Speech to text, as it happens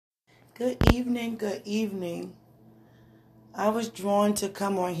Good evening, good evening. I was drawn to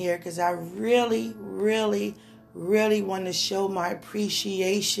come on here because I really want to show my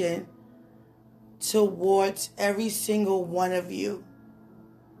appreciation towards every single one of you.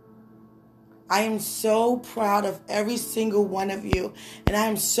 I am so proud of every single one of you, and I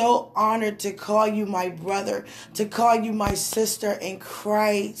am so honored to call you my brother, to call you my sister in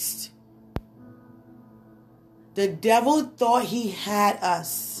Christ. The devil thought he had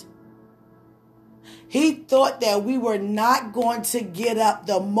us. He thought that we were not going to get up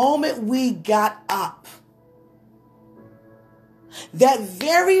the moment we got up. That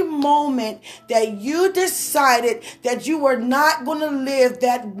very moment that you decided that you were not going to live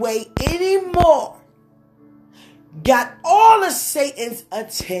that way anymore, got all of Satan's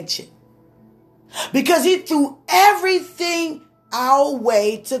attention. Because he threw everything our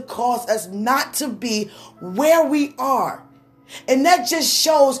way to cause us not to be where we are. And that just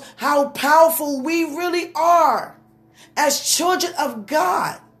shows how powerful we really are as children of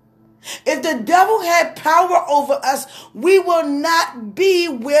God. If the devil had power over us, we will not be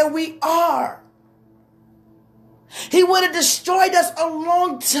where we are. He would have destroyed us a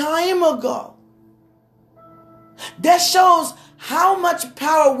long time ago. That shows how much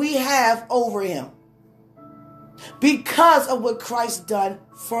power we have over him because of what Christ done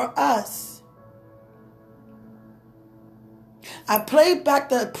for us. I played back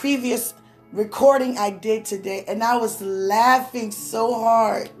the previous recording I did today, and I was laughing so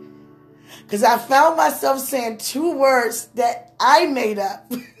hard because I found myself saying two words that I made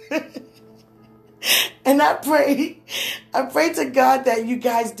up. And I pray to God that you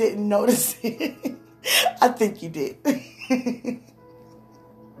guys didn't notice it. I think you did.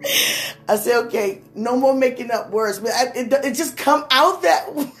 I said, okay, no more making up words, but it just come out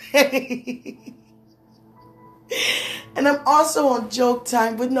that way. And I'm also on joke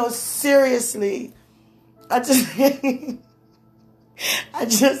time, but no, seriously, I just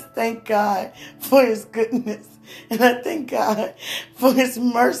thank God for his goodness. And I thank God for his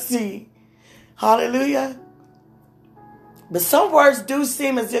mercy. Hallelujah. But some words do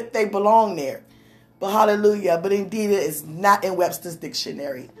seem as if they belong there. But hallelujah. But indeed, it is not in Webster's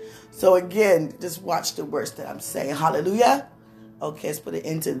dictionary. So again, just watch the words that I'm saying. Hallelujah. Okay, let's put an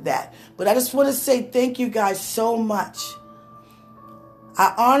end to that. But I just want to say thank you guys so much.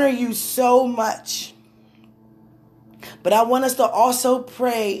 I honor you so much. But I want us to also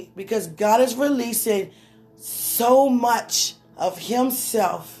pray because God is releasing so much of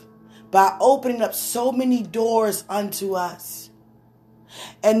himself by opening up so many doors unto us.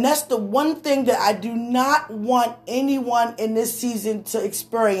 And that's the one thing that I do not want anyone in this season to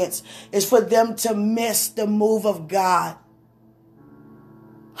experience is for them to miss the move of God.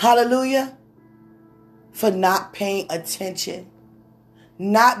 Hallelujah. For not paying attention,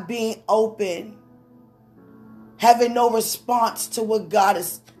 not being open, having no response to what God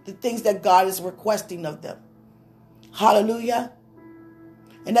is, the things that God is requesting of them. Hallelujah.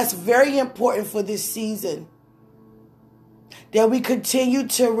 And that's very important for this season. That we continue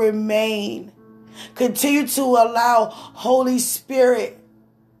to remain, continue to allow Holy Spirit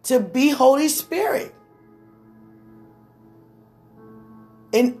to be Holy Spirit.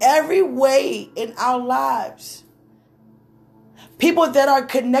 In every way in our lives. People that are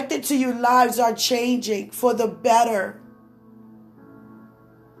connected to you, lives are changing for the better.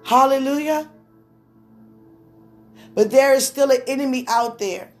 Hallelujah. But there is still an enemy out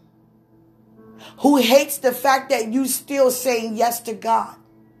there who hates the fact that you still saying yes to God.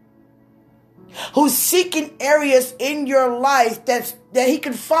 Who's seeking areas in your life that he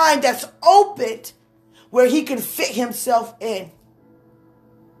can find that's open where he can fit himself in.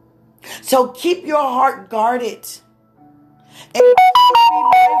 So keep your heart guarded. And be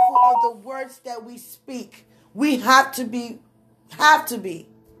mindful of the words that we speak. We have to be.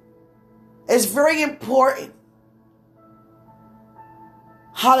 It's very important.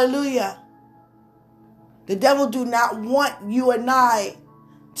 Hallelujah. The devil do not want you and I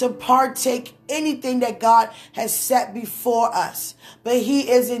to partake anything that God has set before us. But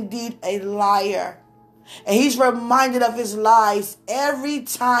he is indeed a liar. And he's reminded of his lies every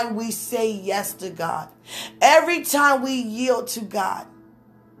time we say yes to God. Every time we yield to God.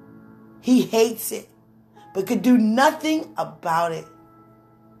 He hates it, but could do nothing about it.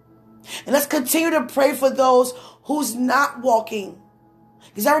 And let's continue to pray for those who's not walking.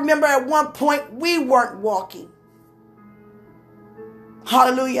 Because I remember at one point we weren't walking.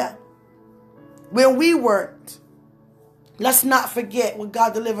 Hallelujah. When we weren't. Let's not forget what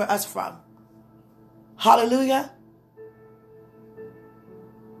God delivered us from. Hallelujah.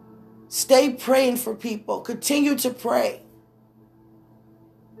 Stay praying for people. Continue to pray.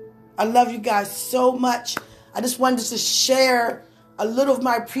 I love you guys so much. I just wanted to share a little of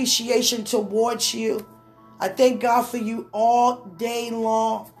my appreciation towards you. I thank God for you all day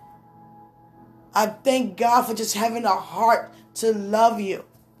long. I thank God for just having a heart to love you.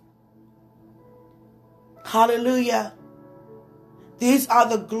 Hallelujah. These are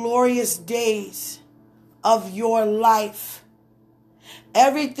the glorious days of your life.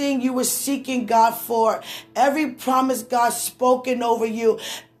 Everything you were seeking God for, every promise God spoken over you,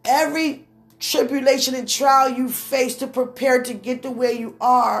 every tribulation and trial you faced to prepare to get to where you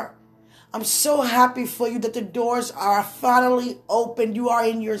are. I'm so happy for you that the doors are finally open. You are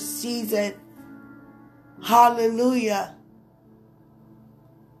in your season. Hallelujah.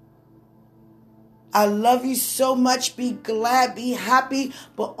 I love you so much. Be glad, be happy,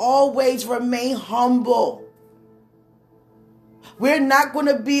 but always remain humble. We're not going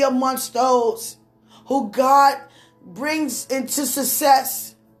to be amongst those who God brings into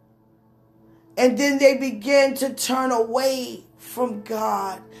success, and then they begin to turn away from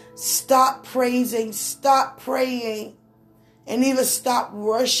God. Stop praising, stop praying, and even stop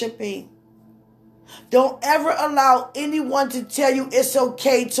worshiping. Don't ever allow anyone to tell you it's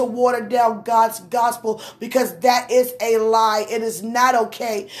okay to water down God's gospel, because that is a lie. It is not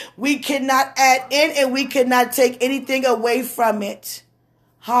okay. We cannot add in and we cannot take anything away from it.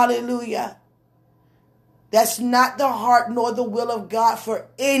 Hallelujah. That's not the heart nor the will of God for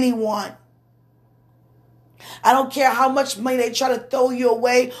anyone. I don't care how much money they try to throw you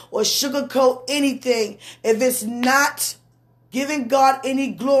away or sugarcoat anything. If it's not giving God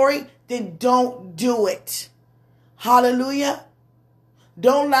any glory, then don't do it. Hallelujah.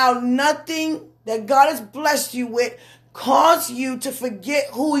 Don't allow nothing that God has blessed you with cause you to forget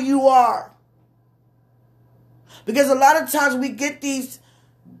who you are. Because a lot of times we get these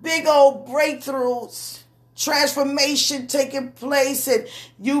big old breakthroughs, transformation taking place, and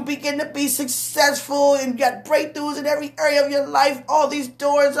you begin to be successful and you got breakthroughs in every area of your life. All these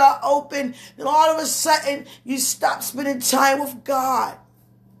doors are open, and all of a sudden you stop spending time with God.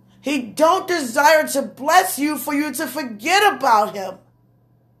 He don't desire to bless you for you to forget about him,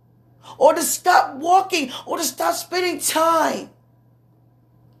 or to stop walking, or to stop spending time.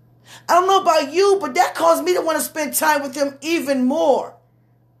 I don't know about you, but that caused me to want to spend time with him even more.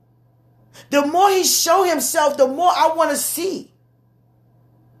 The more he shows himself, the more I want to see.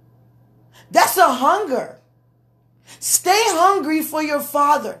 That's a hunger. Stay hungry for your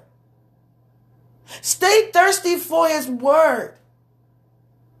Father. Stay thirsty for his word.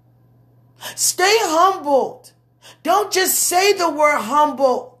 Stay humbled. Don't just say the word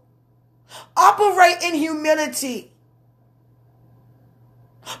humble. Operate in humility.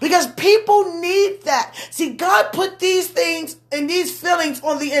 Because people need that. See, God put these things and these feelings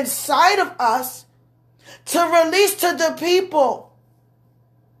on the inside of us to release to the people.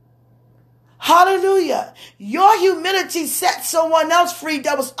 Hallelujah. Your humility set someone else free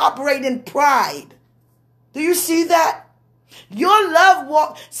that was operating in pride. Do you see that? Your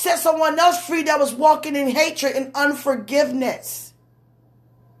love set someone else free that was walking in hatred and unforgiveness.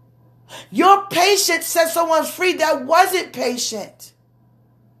 Your patience set someone free that wasn't patient.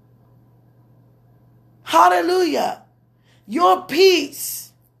 Hallelujah. Your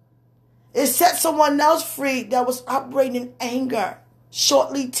peace, it set someone else free that was operating in anger,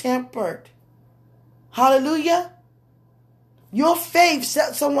 shortly tempered. Hallelujah. Your faith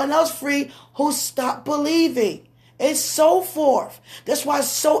set someone else free who stopped believing, and so forth. That's why it's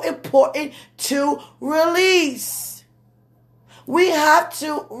so important to release. We have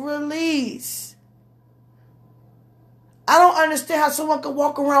to release. I don't understand how someone can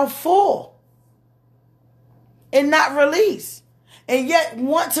walk around full and not release, and yet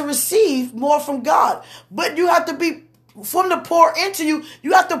want to receive more from God. But you have to be, from the pour into you,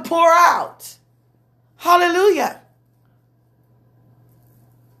 you have to pour out. Hallelujah.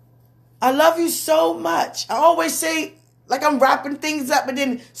 I love you so much. I always say, like I'm wrapping things up and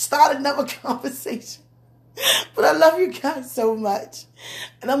then start another conversation. But I love you guys so much.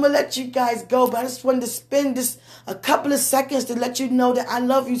 And I'm going to let you guys go. But I just wanted to spend this a couple of seconds to let you know that I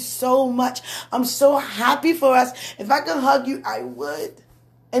love you so much. I'm so happy for us. If I could hug you, I would.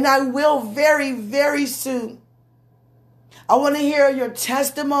 And I will very, very soon. I want to hear your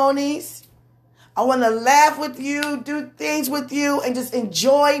testimonies. I want to laugh with you, do things with you, and just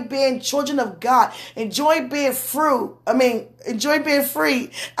enjoy being children of God. Enjoy being enjoy being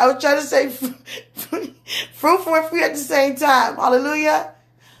free. I was trying to say fruitful and free at the same time. Hallelujah.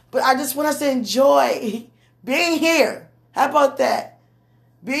 But I just want us to enjoy being here. How about that?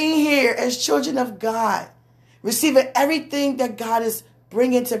 Being here as children of God. Receiving everything that God is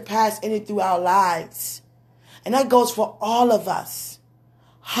bringing to pass in and through our lives. And that goes for all of us.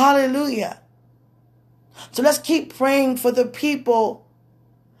 Hallelujah. So let's keep praying for the people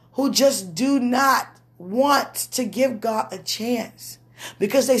who just do not want to give God a chance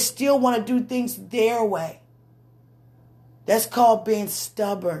because they still want to do things their way. That's called being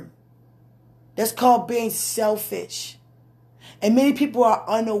stubborn. That's called being selfish. And many people are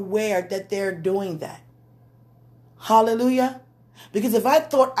unaware that they're doing that. Hallelujah. Because if I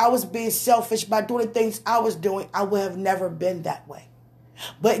thought I was being selfish by doing the things I was doing, I would have never been that way.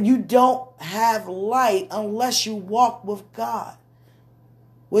 But you don't have light unless you walk with God.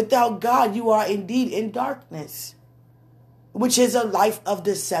 Without God, you are indeed in darkness, which is a life of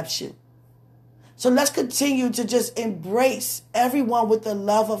deception. So let's continue to just embrace everyone with the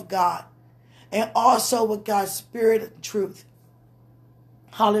love of God and also with God's spirit and truth.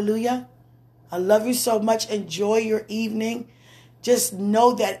 Hallelujah. I love you so much. Enjoy your evening. Just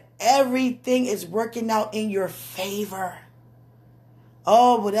know that everything is working out in your favor.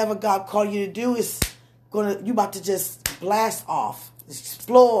 Oh, whatever God called you to do is you about to just blast off,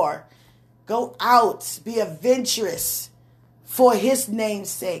 explore, go out, be adventurous for his name's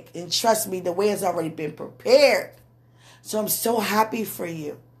sake. And trust me, the way has already been prepared. So I'm so happy for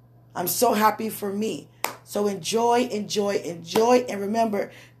you. I'm so happy for me. So enjoy, enjoy, enjoy. And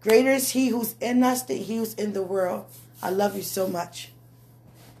remember, greater is he who's in us than he who's in the world. I love you so much.